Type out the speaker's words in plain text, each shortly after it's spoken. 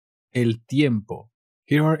El tiempo.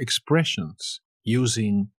 Here are expressions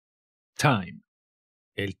using time.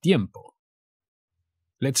 El tiempo.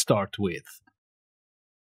 Let's start with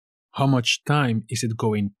how much time is it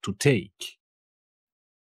going to take?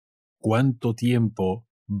 ¿Cuánto tiempo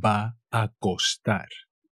va a costar?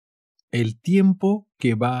 El tiempo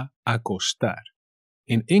que va a costar.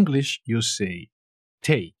 In English, you say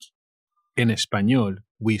take. In español,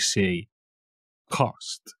 we say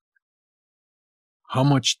cost. How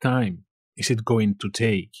much time is it going to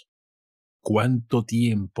take? ¿Cuánto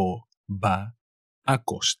tiempo va a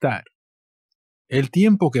costar? El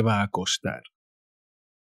tiempo que va a costar.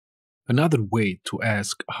 Another way to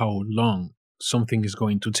ask how long something is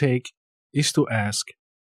going to take is to ask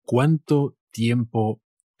 ¿cuánto tiempo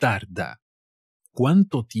tarda?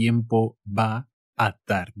 ¿Cuánto tiempo va a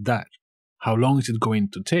tardar? How long is it going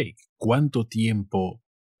to take? ¿Cuánto tiempo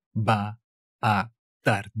va a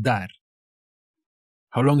tardar?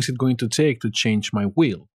 How long is it going to take to change my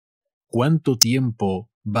wheel? ¿Cuánto tiempo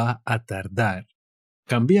va a tardar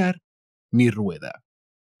cambiar mi rueda?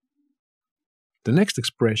 The next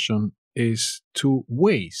expression is to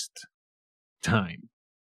waste time.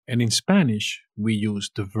 And in Spanish, we use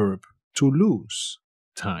the verb to lose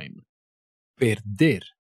time. Perder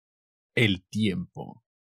el tiempo.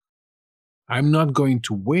 I'm not going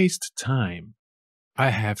to waste time. I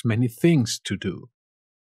have many things to do.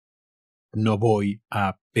 No voy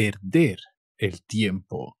a perder el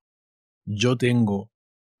tiempo. Yo tengo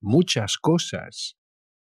muchas cosas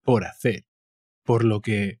por hacer, por lo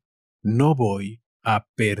que no voy a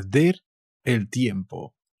perder el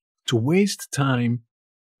tiempo. To waste time,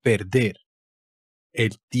 perder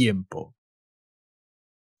el tiempo.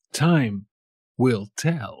 Time will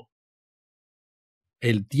tell.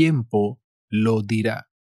 El tiempo lo dirá.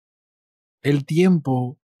 El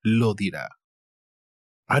tiempo lo dirá.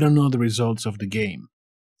 I don't know the results of the game.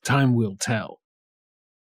 Time will tell.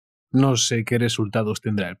 No sé qué resultados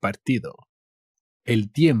tendrá el partido.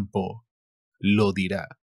 El tiempo lo dirá.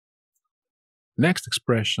 Next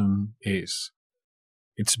expression is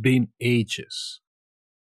it's been ages.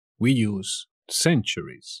 We use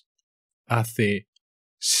centuries. Hace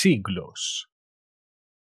siglos.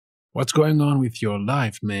 What's going on with your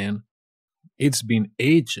life, man? It's been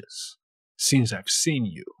ages since I've seen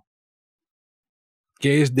you.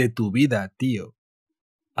 ¿Qué es de tu vida, tío?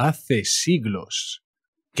 Hace siglos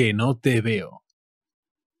que no te veo.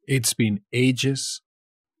 It's been ages.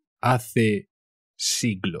 Hace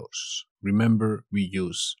siglos. Remember, we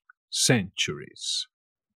use centuries.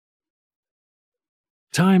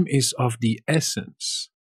 Time is of the essence.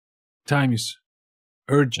 Time is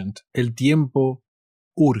urgent. El tiempo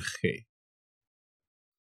urge.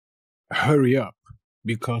 Hurry up,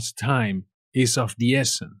 because time is of the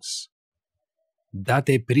essence.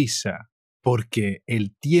 Date prisa, porque el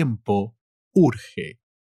tiempo urge.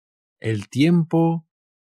 El tiempo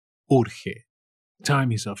urge.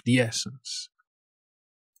 Time is of the essence.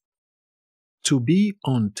 To be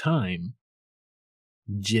on time.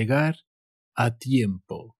 Llegar a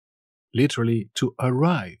tiempo. Literally, to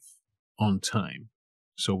arrive on time.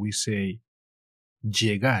 So we say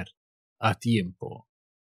llegar a tiempo.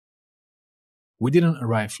 We didn't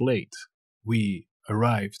arrive late. We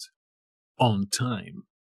arrived on time.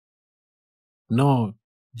 No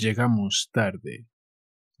llegamos tarde.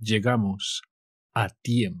 Llegamos a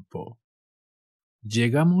tiempo.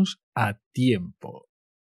 Llegamos a tiempo.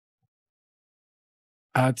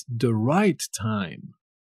 At the right time.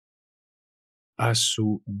 A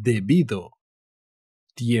su debido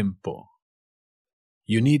tiempo.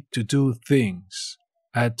 You need to do things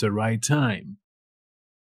at the right time.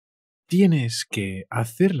 Tienes que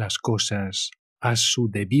hacer las cosas a su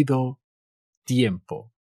debido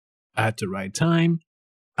tiempo. At the right time,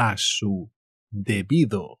 a su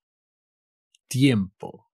debido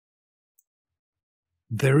tiempo.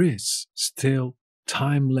 There is still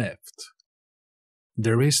time left.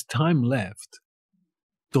 There is time left.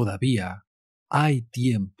 Todavía hay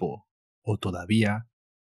tiempo. O todavía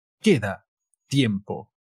queda tiempo.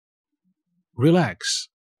 Relax.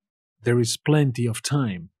 There is plenty of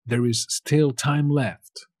time. There is still time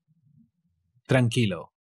left.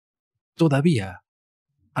 Tranquilo. Todavía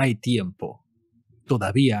hay tiempo.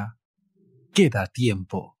 Todavía queda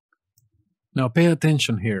tiempo. Now pay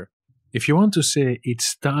attention here. If you want to say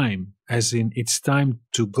it's time, as in it's time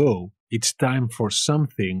to go, it's time for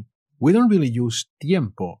something, we don't really use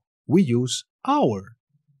tiempo. We use hour.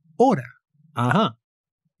 Hora. Ajá.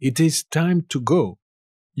 It is time to go.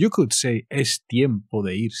 You could say es tiempo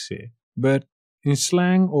de irse, but in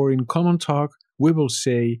slang or in common talk, we will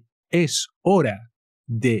say es hora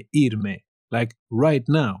de irme, like right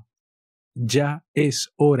now. ya es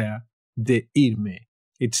hora de irme.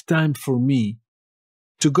 It's time for me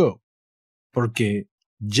to go. Porque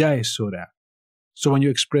ya es hora. So when you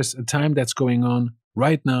express a time that's going on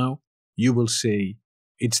right now, you will say,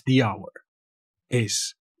 it's the hour.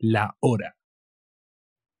 Es la hora.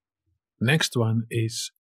 Next one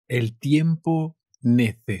is el tiempo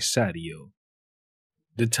necesario.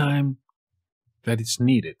 The time that is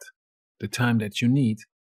needed. The time that you need.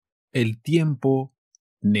 El tiempo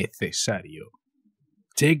necesario.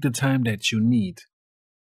 Take the time that you need.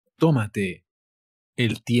 Tómate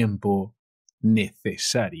el tiempo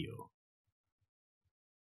necesario.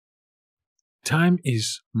 Time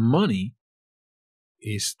is money.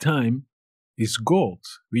 Is time is gold.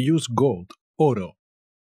 We use gold, oro.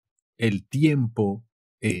 El tiempo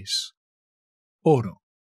es oro.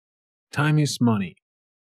 Time is money.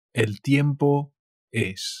 El tiempo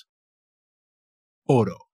es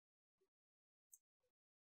oro.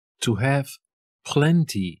 To have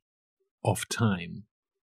plenty of time.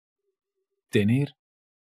 Tener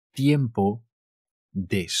tiempo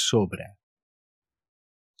de sobra.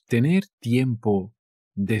 Tener tiempo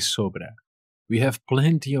de sobra. We have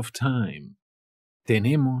plenty of time.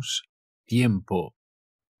 Tenemos tiempo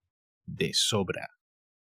de sobra.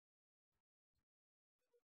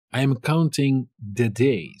 I am counting the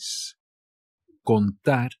days.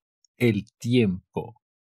 Contar el tiempo.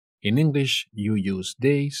 In English, you use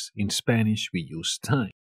days. In Spanish, we use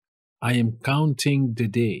time. I am counting the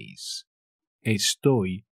days.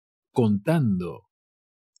 Estoy contando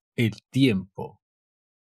el tiempo.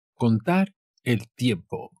 Contar el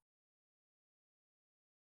tiempo.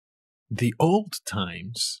 The old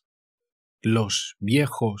times. Los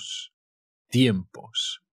viejos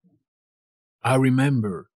tiempos. I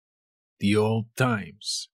remember the old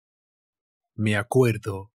times. Me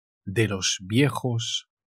acuerdo de los viejos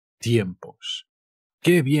tiempos.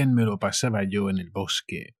 Qué bien me lo pasaba yo en el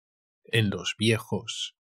bosque, en los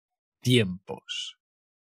viejos tiempos.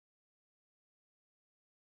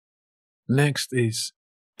 Next is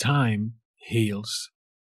time heals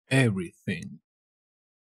everything.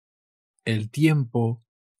 El tiempo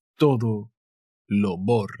todo lo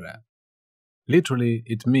borra. Literally,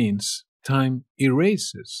 it means time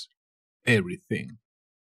erases everything.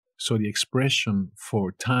 So the expression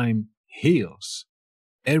for time heals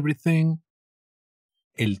everything,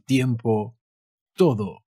 el tiempo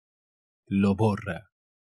todo lo borra.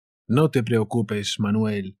 No te preocupes,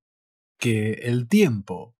 Manuel, que el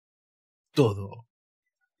tiempo todo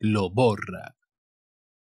lo borra.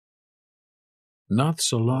 Not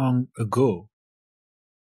so long ago.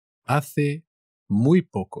 Hace muy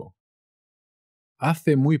poco.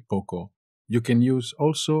 Hace muy poco. You can use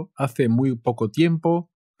also hace muy poco tiempo,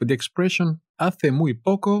 but the expression hace muy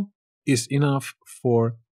poco is enough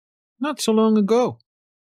for not so long ago.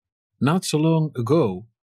 Not so long ago,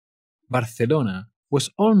 Barcelona was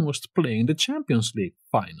almost playing the Champions League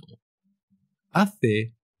final.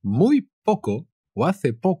 Hace muy poco, o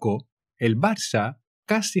hace poco, el Barça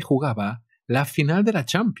casi jugaba la final de la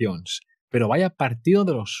Champions, pero vaya partido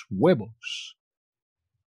de los huevos.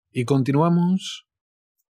 Y continuamos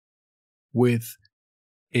with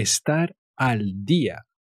estar al día.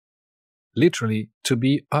 Literally, to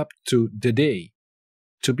be up to the day.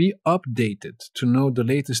 To be updated, to know the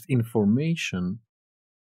latest information.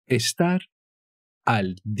 Estar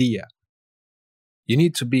al día. You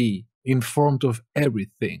need to be informed of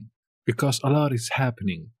everything, because a lot is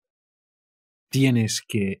happening. Tienes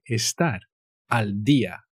que estar al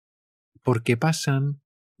día, porque pasan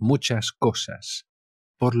muchas cosas,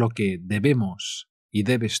 por lo que debemos y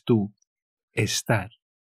debes tú estar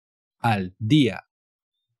al día.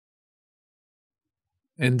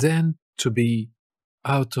 And then to be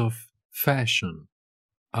out of fashion,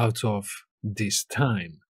 out of this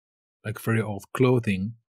time, like very old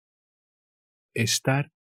clothing. Estar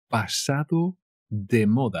pasado de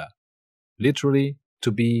moda. Literally,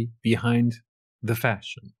 to be behind the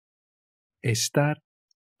fashion. Estar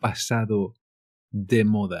pasado de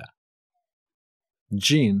moda.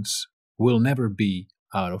 Jeans will never be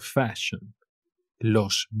out of fashion.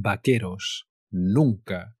 Los vaqueros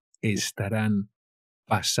nunca estarán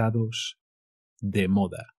pasados de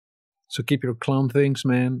moda. So keep your clown things,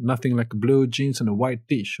 man. Nothing like blue jeans and a white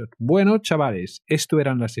t-shirt. Bueno, chavales, esto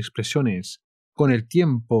eran las expresiones con el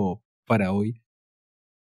tiempo para hoy.